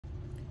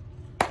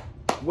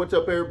What's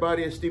up,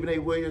 everybody? It's Stephen A.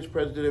 Williams,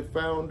 president and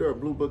founder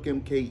of Blue Book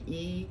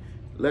MKE.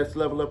 Let's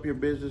level up your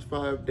business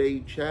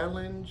 5-day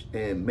challenge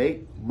and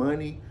make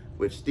money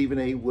with Stephen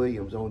A.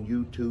 Williams on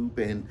YouTube.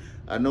 And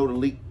I know the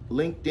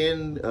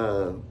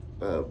LinkedIn,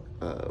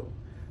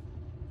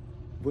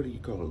 what do you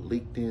call it?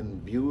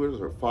 LinkedIn viewers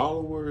or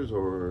followers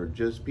or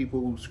just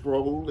people who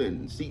scroll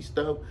and see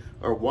stuff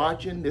are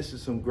watching. This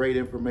is some great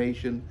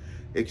information,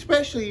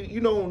 especially, you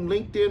know, on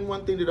LinkedIn.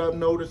 One thing that I've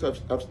noticed,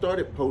 I've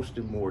started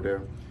posting more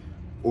there,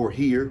 or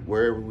here,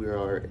 wherever we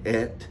are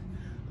at,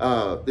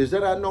 is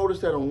that I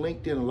noticed that on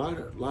LinkedIn,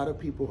 a lot of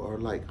people are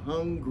like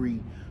hungry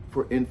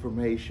for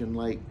information,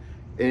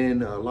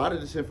 and a lot of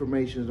this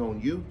information is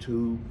on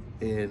YouTube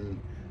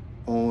and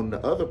on the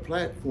other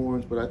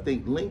platforms, but I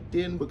think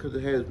LinkedIn, because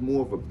it has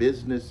more of a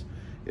business,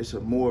 it's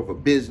more of a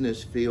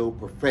business feel,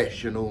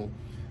 professional,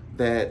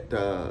 that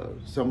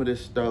some of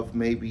this stuff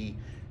maybe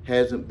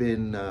hasn't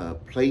been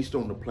placed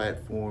on the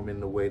platform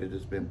in the way that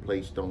it's been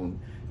placed on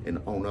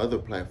other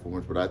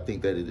platforms, but I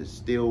think that it is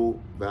still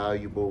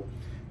valuable.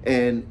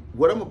 And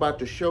what I'm about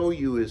to show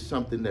you is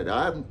something that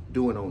I'm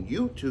doing on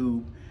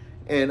YouTube,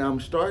 and I'm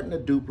starting to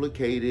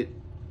duplicate it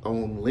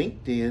on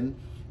LinkedIn,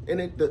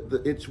 and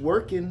it's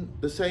working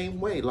the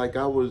same way. Like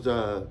I was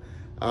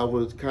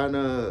kind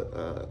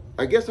of,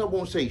 I guess I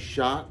won't say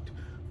shocked,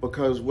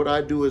 because what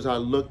I do is I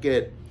look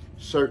at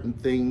certain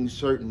things,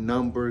 certain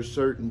numbers,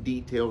 certain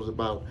details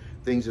about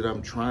things that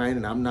I'm trying,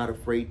 and I'm not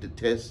afraid to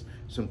test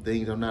some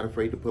things. I'm not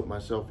afraid to put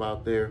myself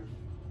out there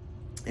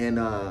and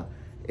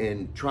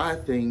try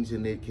things,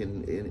 and it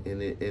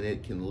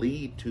can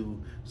lead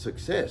to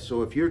success.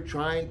 So if you're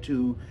trying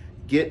to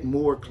get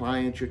more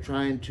clients, you're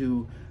trying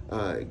to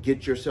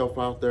get yourself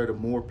out there to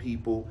more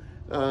people,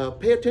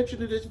 pay attention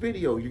to this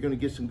video. You're going to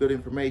get some good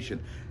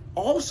information.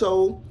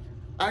 Also,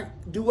 I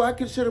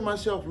consider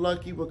myself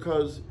lucky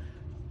because,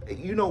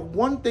 you know,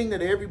 one thing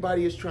that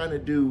everybody is trying to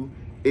do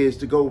is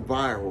to go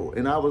viral.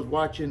 And I was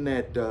watching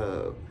that,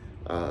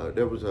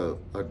 there was a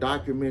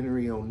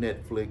documentary on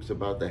Netflix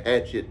about the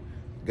Hatchet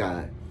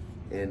guy.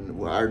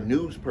 And our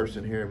news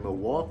person here in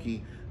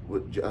Milwaukee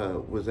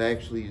was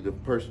actually the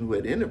person who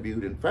had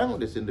interviewed and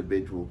found this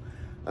individual.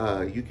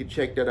 You can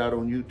check that out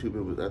on YouTube.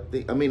 It was, on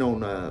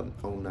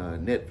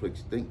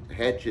Netflix. I think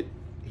Hatchet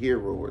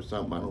Hero or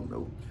something. I don't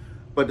know.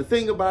 But the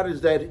thing about it is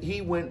that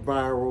he went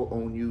viral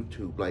on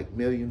YouTube, like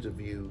millions of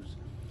views,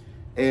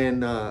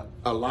 and a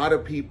lot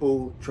of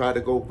people try to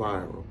go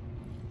viral,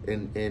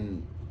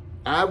 and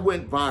I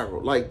went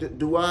viral. Like,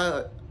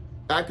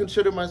 I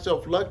consider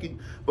myself lucky,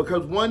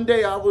 because one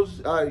day I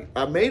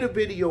made a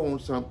video on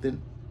something,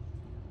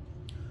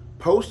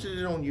 posted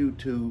it on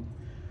YouTube,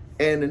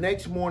 and the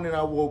next morning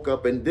I woke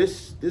up, and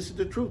this is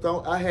the truth.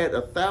 I had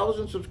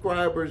 1,000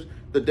 subscribers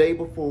the day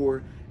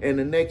before, and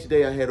the next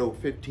day I had over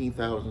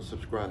 15,000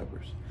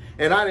 subscribers.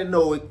 And I didn't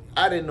know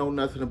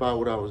nothing about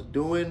what I was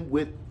doing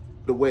with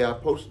the way I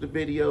posted the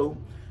video.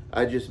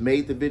 I just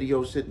made the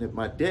video sitting at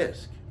my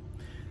desk.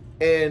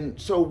 And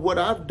so what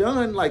I've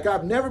done, like,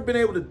 I've never been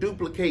able to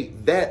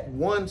duplicate that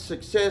one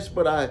success,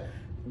 but I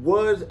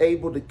was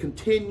able to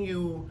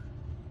continue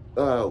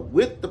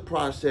with the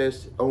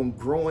process on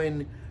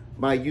growing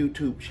my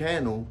YouTube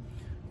channel.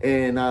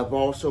 And I've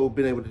also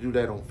been able to do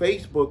that on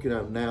Facebook,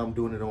 and now I'm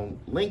doing it on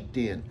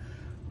LinkedIn.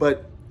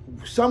 But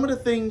some of the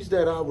things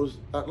that I was,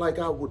 like,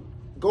 I would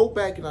go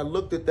back and I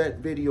looked at that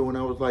video and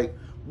I was like,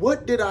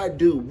 what did I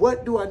do?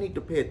 What do I need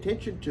to pay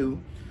attention to?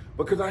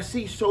 Because I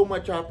see so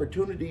much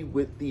opportunity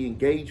with the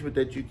engagement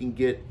that you can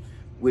get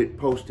with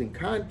posting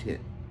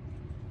content.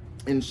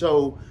 And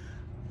so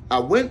I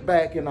went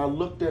back and I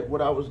looked at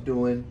what I was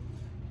doing.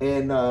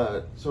 And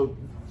so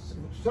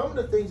some of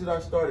the things that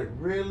I started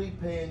really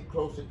paying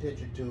close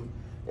attention to,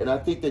 and I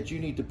think that you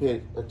need to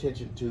pay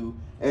attention to,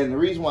 and the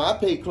reason why I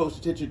paid close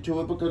attention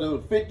to it, because there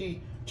were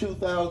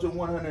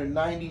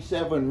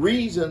 52,197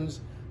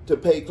 reasons to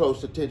pay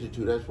close attention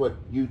to. That's what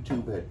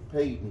YouTube had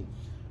paid me.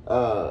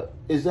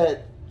 Is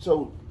that,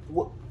 so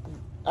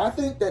I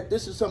think that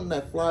this is something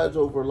that flies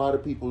over a lot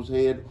of people's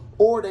head,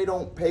 or they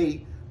don't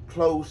pay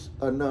close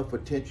enough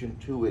attention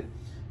to it,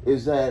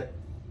 is that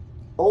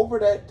over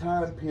that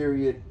time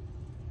period,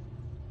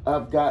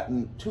 I've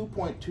gotten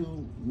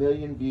 2.2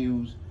 million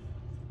views,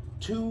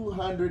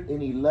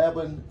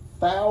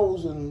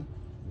 211,000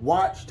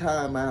 watch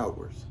time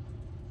hours.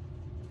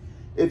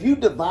 If you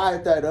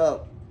divide that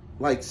up,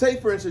 like, say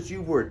for instance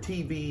you were a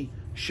TV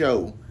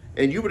show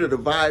and you were to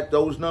divide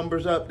those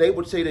numbers up, they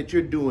would say that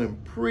you're doing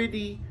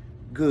pretty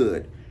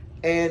good.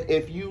 And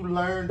if you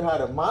learned how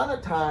to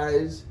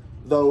monetize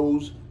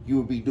those, you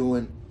would be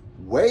doing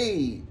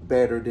way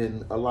better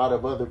than a lot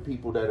of other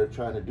people that are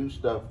trying to do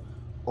stuff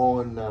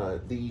on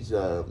these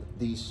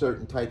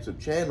certain types of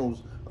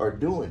channels are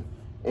doing.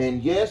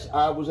 And yes,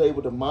 I was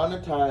able to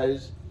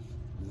monetize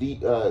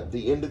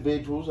the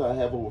individuals. I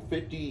have over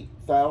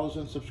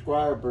 50,000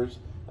 subscribers.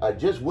 I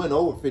just went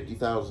over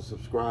 50,000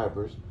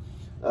 subscribers,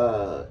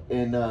 but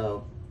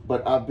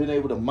I've been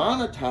able to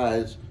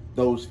monetize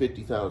those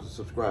 50,000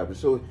 subscribers.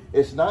 So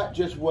it's not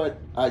just what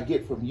I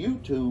get from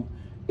YouTube,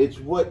 it's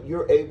what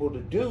you're able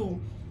to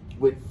do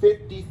with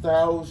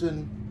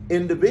 50,000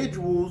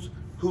 individuals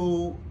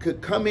who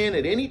could come in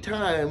at any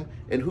time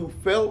and who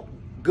felt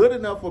good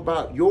enough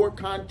about your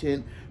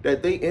content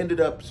that they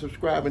ended up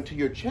subscribing to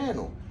your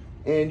channel.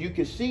 And you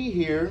can see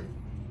here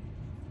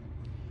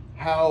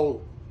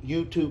how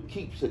YouTube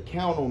keeps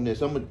account on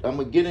this. I'm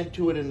gonna get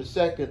into it in a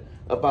second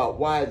about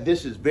why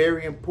this is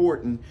very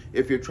important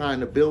if you're trying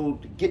to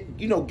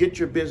get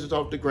your business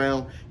off the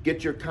ground,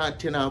 get your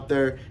content out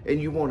there, and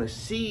you want to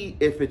see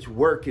if it's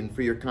working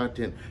for your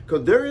content.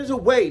 Because there is a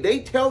way. They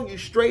tell you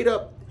straight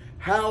up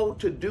how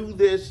to do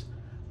this,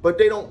 but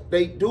they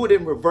do it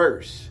in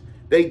reverse.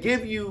 They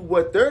give you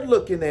what they're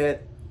looking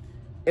at,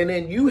 and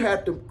then you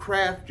have to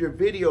craft your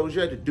videos.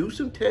 You have to do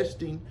some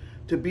testing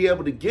to be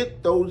able to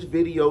get those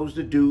videos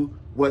to do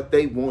what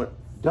they want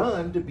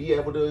done, to be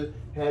able to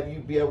have you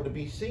be able to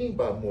be seen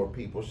by more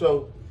people.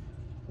 So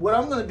what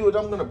I'm going to do is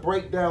I'm going to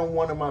break down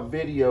one of my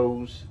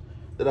videos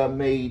that I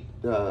made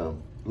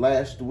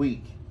last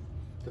week,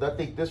 because I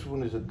think this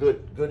one is a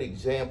good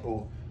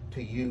example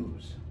to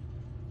use.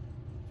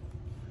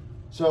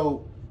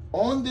 So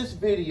on this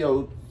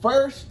video,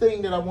 first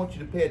thing that I want you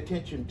to pay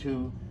attention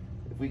to,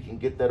 if we can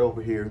get that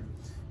over here,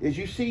 is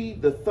you see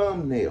the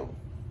thumbnail.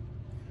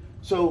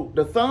 So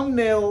the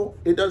thumbnail,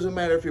 it doesn't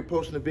matter if you're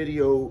posting a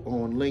video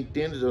on LinkedIn,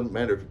 it doesn't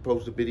matter if you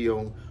post a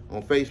video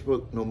on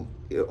Facebook,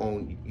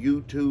 on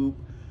YouTube.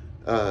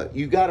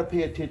 You got to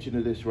pay attention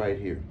to this right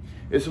here.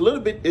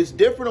 It's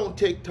different on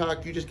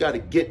TikTok. You just got to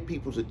get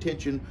people's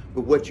attention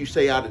with what you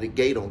say out of the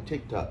gate on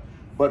TikTok.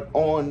 But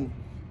on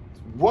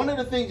one of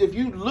the things, if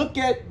you look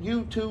at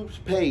YouTube's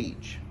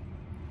page,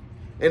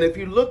 and if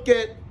you look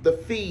at the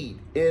feed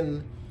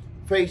in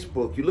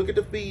Facebook, you look at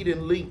the feed in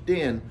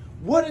LinkedIn,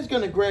 what is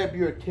going to grab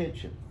your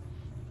attention?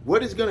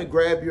 What is going to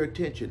grab your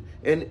attention?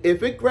 And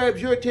if it grabs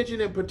your attention,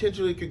 then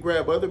potentially it could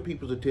grab other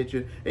people's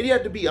attention. And you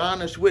have to be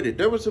honest with it.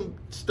 There was some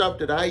stuff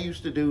that I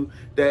used to do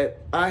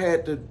that I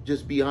had to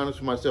just be honest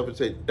with myself and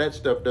say, that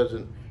stuff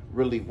doesn't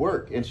really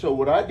work. And so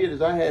what I did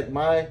is I had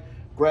my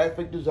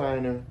graphic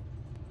designer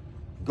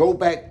go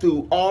back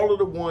through all of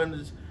the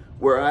ones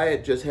where I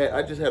just had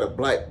a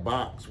black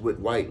box with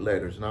white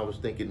letters. And I was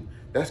thinking,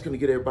 that's going to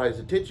get everybody's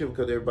attention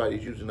because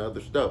everybody's using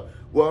other stuff.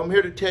 Well, I'm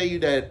here to tell you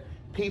that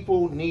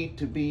people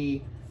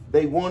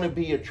they want to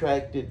be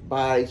attracted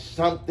by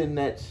something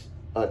that's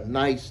a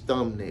nice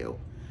thumbnail.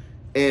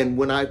 And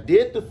when I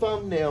did the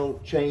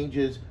thumbnail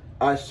changes,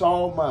 I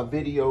saw my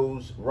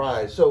videos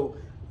rise. So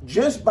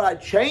just by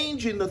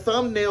changing the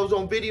thumbnails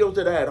on videos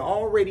that I had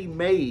already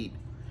made,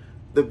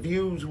 the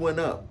views went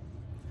up.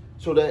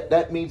 So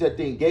that means that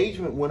the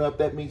engagement went up.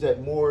 That means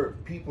that more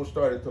people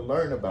started to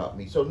learn about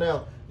me. So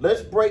now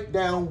let's break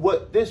down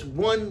what this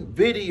one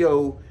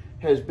video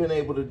has been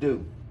able to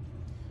do.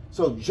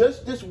 So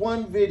just this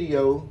one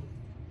video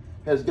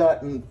has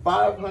gotten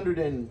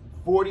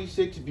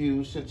 546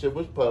 views since it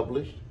was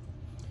published.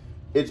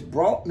 It's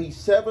brought me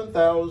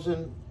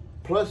 7,000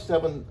 plus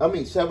 7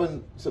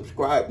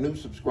 new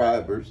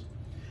subscribers.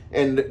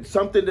 And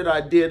something that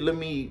I did, let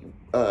me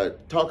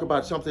talk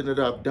about something that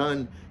I've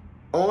done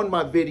on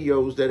my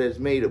videos that has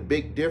made a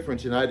big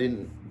difference, and I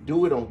didn't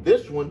do it on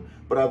this one,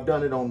 but I've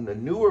done it on the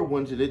newer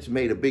ones, and it's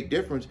made a big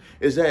difference,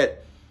 is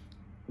that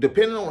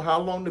depending on how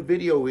long the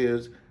video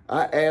is,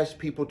 I ask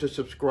people to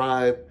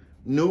subscribe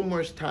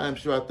numerous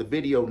times throughout the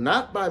video,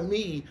 not by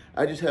me.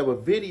 I just have a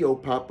video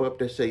pop up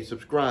that says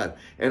subscribe,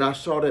 and I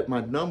saw that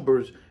my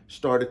numbers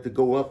started to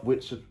go up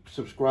with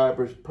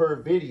subscribers per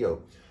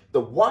video.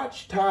 The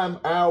watch time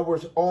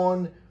hours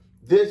on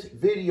this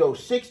video,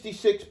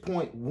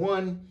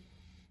 66.1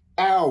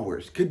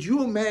 hours. Could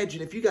you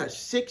imagine if you got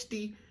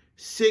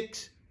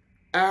 66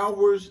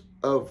 hours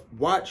of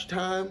watch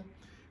time?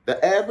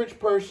 The average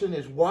person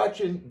is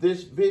watching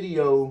this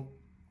video,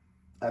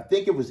 I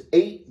think it was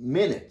 8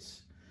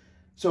 minutes.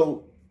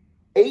 So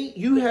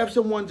you have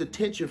someone's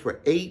attention for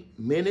 8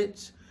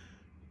 minutes.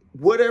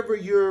 Whatever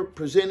you're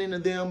presenting to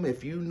them,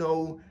 if you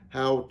know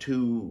how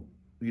to,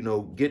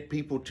 get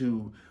people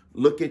to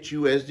look at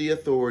you as the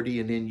authority,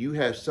 and then you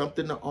have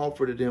something to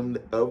offer to them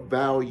of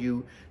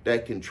value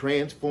that can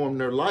transform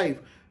their life,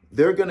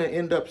 they're going to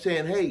end up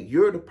saying, hey,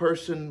 you're the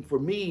person for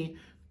me.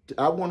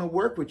 I want to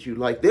work with you.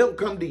 Like, they'll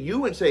come to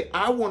you and say,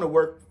 I want to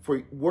work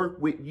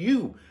with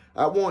you.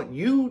 I want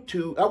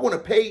to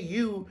pay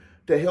you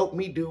to help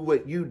me do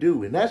what you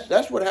do. And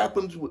that's what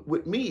happens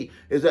with me,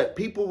 is that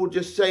people will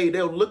just say,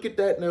 they'll look at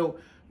that and they'll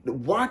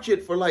watch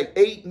it for like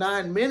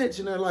 8-9 minutes,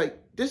 and they're like,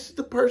 this is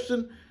the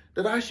person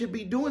that I should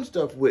be doing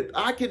stuff with.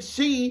 I could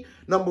see,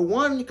 number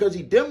one, because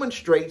he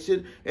demonstrates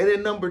it, and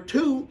then number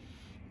two,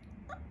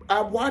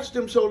 I watched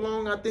him so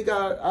long, I think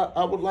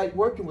I would like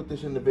working with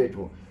this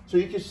individual. So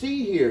you can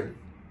see here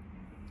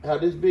how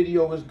this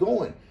video is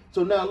going.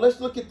 So now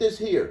let's look at this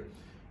here.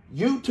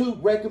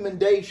 YouTube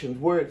recommendations,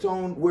 where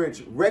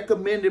it's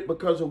recommended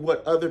because of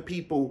what other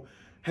people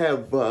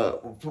have,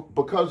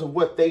 because of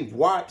what they've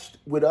watched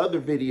with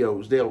other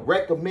videos. They'll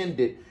recommend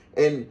it,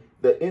 and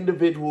the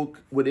individual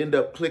would end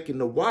up clicking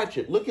to watch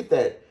it. Look at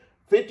that,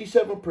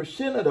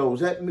 57% of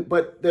those.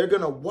 But they're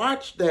going to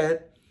watch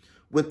that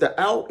with the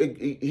out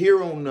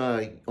here on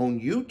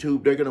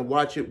YouTube, they're gonna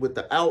watch it with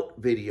the out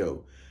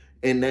video,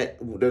 and that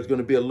there's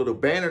gonna be a little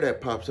banner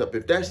that pops up.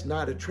 If that's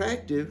not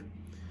attractive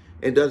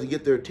and doesn't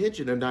get their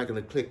attention, they're not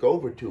gonna click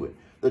over to it.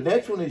 The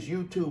next one is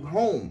YouTube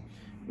Home.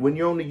 When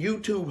you're on the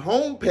YouTube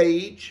home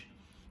page,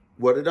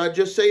 what did I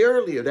just say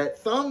earlier? That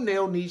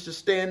thumbnail needs to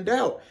stand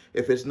out.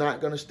 If it's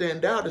not gonna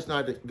stand out, it's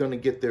not gonna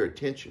get their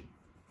attention.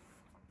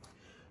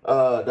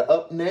 The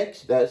up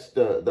next, that's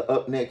the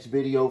up next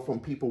video from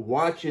people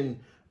watching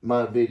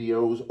my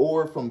videos,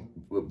 or from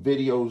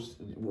videos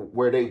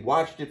where they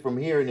watched it from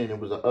here and then it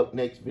was an up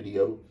next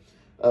video.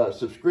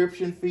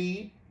 Subscription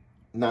feed,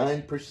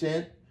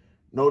 9%.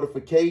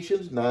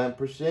 Notifications,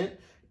 9%.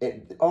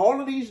 And all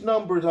of these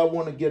numbers I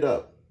want to get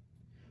up.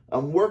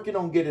 I'm working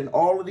on getting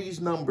all of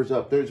these numbers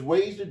up. There's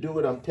ways to do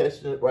it. I'm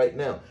testing it right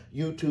now.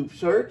 YouTube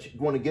search,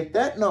 want to get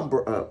that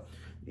number up.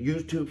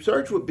 YouTube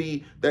search would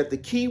be that the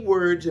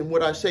keywords and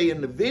what I say in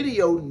the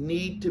video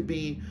need to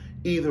be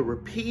either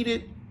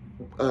repeated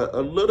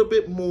a little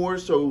bit more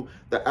so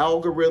the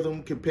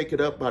algorithm can pick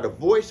it up by the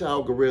voice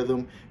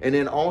algorithm, and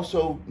then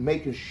also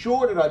making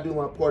sure that I do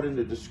my part in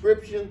the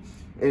description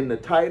and the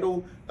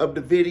title of the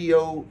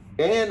video,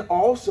 and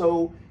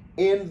also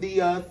in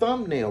the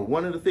thumbnail.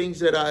 One of the things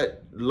that I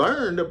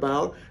learned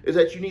about is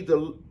that you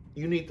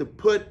need to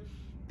put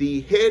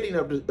the heading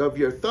of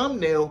your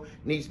thumbnail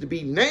needs to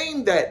be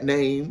named that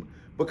name,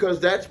 because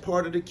that's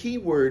part of the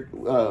keyword,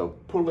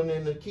 pulling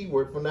in the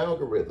keyword from the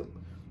algorithm.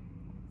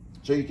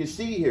 So you can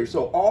see here,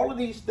 so all of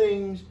these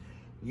things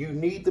you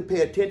need to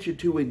pay attention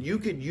to, and you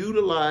could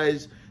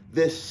utilize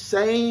this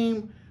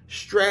same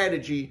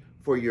strategy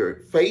for your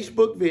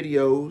Facebook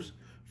videos,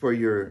 for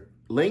your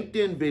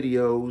LinkedIn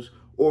videos,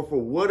 or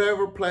for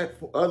whatever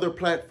other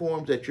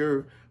platforms that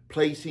you're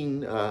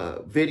placing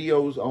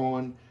videos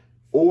on,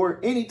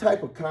 or any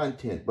type of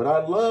content. But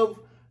I love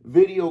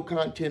video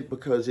content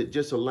because it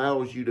just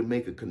allows you to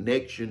make a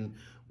connection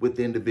with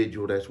the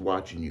individual that's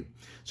watching you.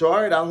 So,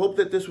 all right, I hope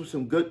that this was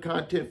some good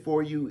content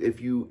for you.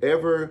 If you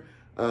ever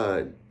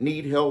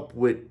need help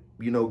with,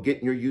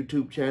 getting your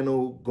YouTube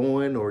channel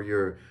going, or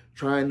you're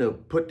trying to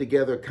put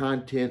together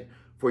content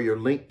for your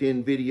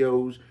LinkedIn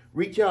videos,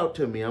 reach out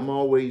to me. I'm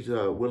always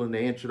willing to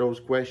answer those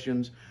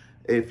questions.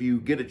 If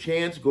you get a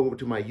chance, go over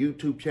to my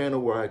YouTube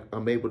channel where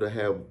I'm able to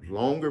have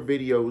longer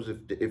videos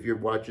if you're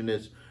watching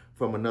this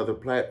from another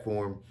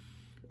platform.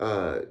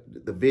 The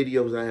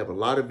videos, I have a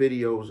lot of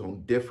videos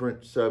on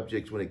different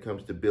subjects when it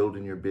comes to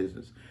building your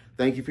business.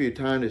 Thank you for your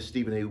time. This is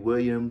Stephen A.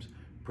 Williams,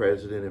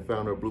 President and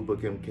founder of Blue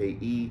Book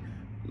MKE.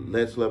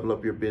 Let's level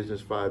up your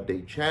business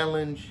 5-day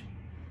challenge.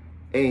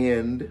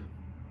 And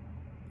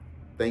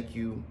thank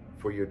you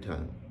for your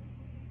time.